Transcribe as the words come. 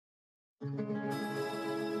What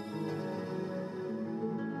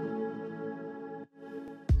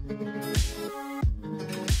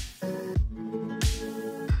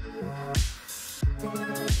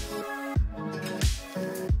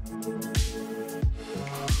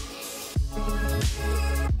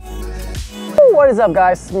is up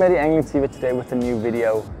guys, Smidy Angling TV today with a new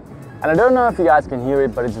video. And I don't know if you guys can hear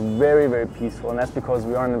it, but it's very, very peaceful, and that's because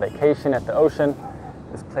we are on a vacation at the ocean.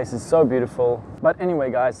 This place is so beautiful. But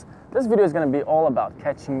anyway guys, this video is going to be all about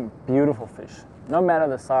catching beautiful fish. No matter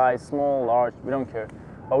the size, small, large, we don't care.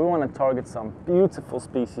 But we want to target some beautiful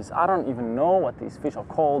species. I don't even know what these fish are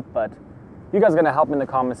called, but you guys are going to help me in the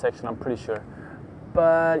comment section, I'm pretty sure.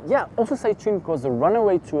 But yeah, also stay tuned because the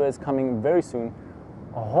runaway tour is coming very soon.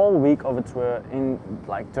 A whole week of a tour in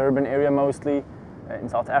like Durban area mostly. In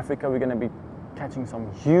South Africa, we're going to be catching some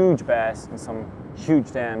huge bass in some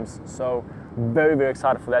huge dams. So very, very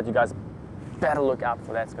excited for that. You guys better look out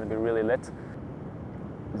for that. It's going to be really lit.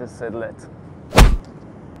 I just said lit.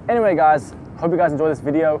 Anyway guys, hope you guys enjoy this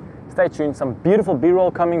video. Stay tuned. Some beautiful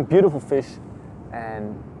B-roll coming, beautiful fish,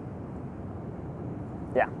 and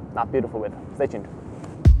yeah, not beautiful weather. Stay tuned.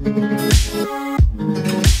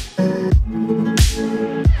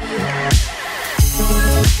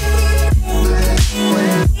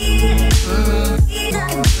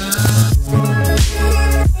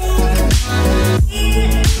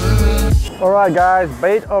 Alright guys,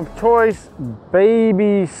 bait of choice,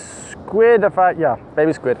 baby squid.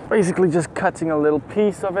 Baby squid. Basically just cutting a little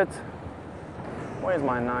piece of it. Where's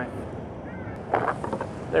my knife?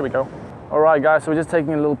 There we go. Alright guys, so we're just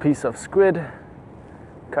taking a little piece of squid,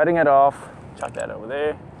 cutting it off, chuck that over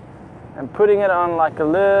there, and putting it on like a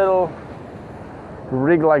little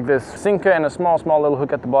rig like this. Sinker and a small little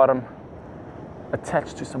hook at the bottom,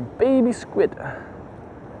 attached to some baby squid.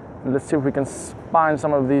 And let's see if we can find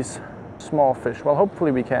some of these small fish. Well,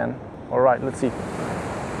 hopefully we can. All right, let's see.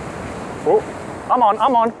 Oh, I'm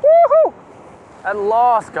on. Woohoo! At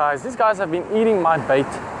last, guys. These guys have been eating my bait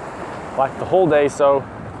like the whole day, so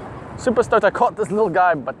super stoked I caught this little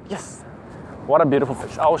guy, but yes, what a beautiful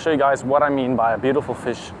fish. I will show you guys what I mean by a beautiful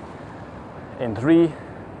fish in 3,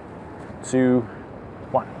 2,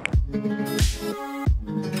 1.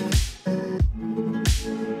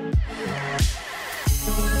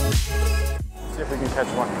 See if we can catch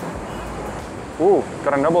one. Ooh,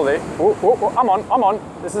 got a nibble there. Ooh, I'm on.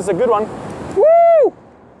 This is a good one. Woo!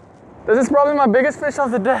 This is probably my biggest fish of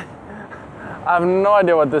the day. I have no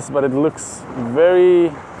idea what this is, but it looks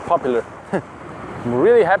very popular. I'm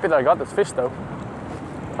really happy that I got this fish though.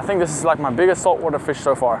 I think this is like my biggest saltwater fish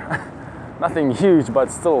so far. Nothing huge, but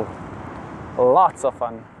still lots of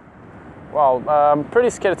fun. Wow, I'm pretty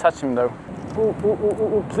scared to touch him though.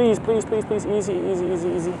 Ooh, please,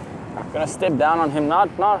 easy. I'm gonna step down on him, not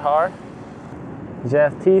hard. Does he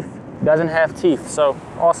have teeth? Doesn't have teeth, so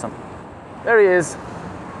awesome. There he is.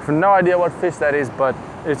 I have no idea what fish that is, but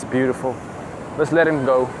it's beautiful. Let's let him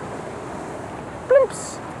go.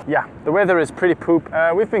 Blimps. Yeah, the weather is pretty poop.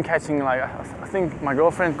 We've been catching like, I think my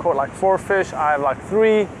girlfriend caught like 4 fish. I have like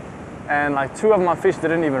 3, and like 2 of my fish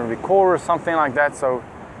didn't even record or something like that. So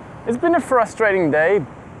it's been a frustrating day,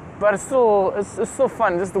 but it's still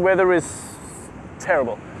fun. Just the weather is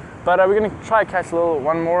terrible. But we're gonna try to catch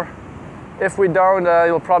one more. If we don't,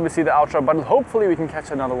 you'll probably see the outro, but hopefully we can catch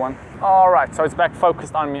another one. All right, so it's back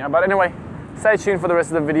focused on me. But anyway, stay tuned for the rest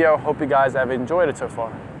of the video. Hope you guys have enjoyed it so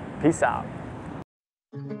far. Peace out.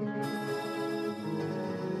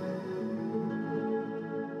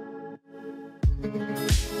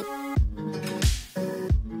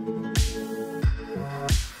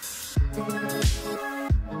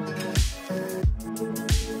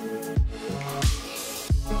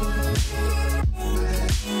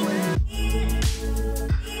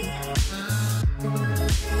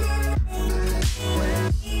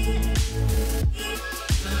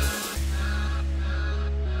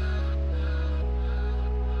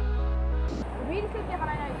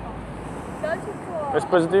 Is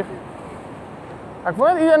positief? Ek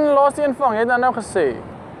wou net een laaste een vang, jy het nou gesê.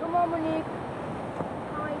 Kom aan Monique.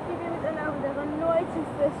 Ek gee weer met 'n ou, daar gaan nooit so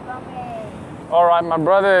vis vang nie. All right, my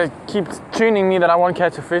brother keeps tuning me that I won't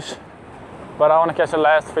catch a fish, but I want to catch the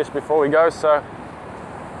last fish before we go, so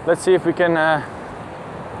let's see if we can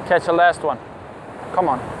catch the last one. Come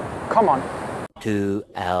on. 2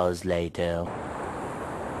 hours later.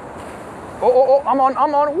 Oh, I'm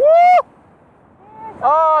on. Woo!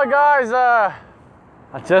 Oh, guys,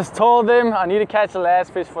 I just told them I need to catch the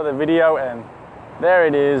last fish for the video, and there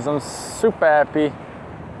it is. I'm super happy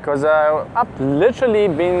because I've literally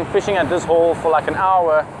been fishing at this hole for like an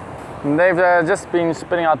hour, and they've just been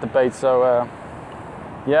spitting out the bait. So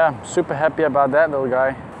yeah, super happy about that little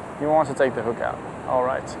guy. He wants to take the hook out. All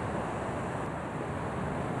right.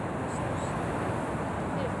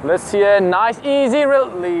 Let's see a nice easy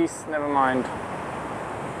release. Never mind.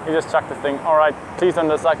 He just chucked the thing. All right, please don't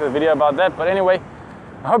dislike the video about that. But anyway,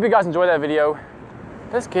 I hope you guys enjoyed that video.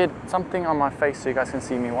 Let's get something on my face so you guys can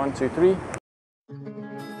see me. 1, 2, 3.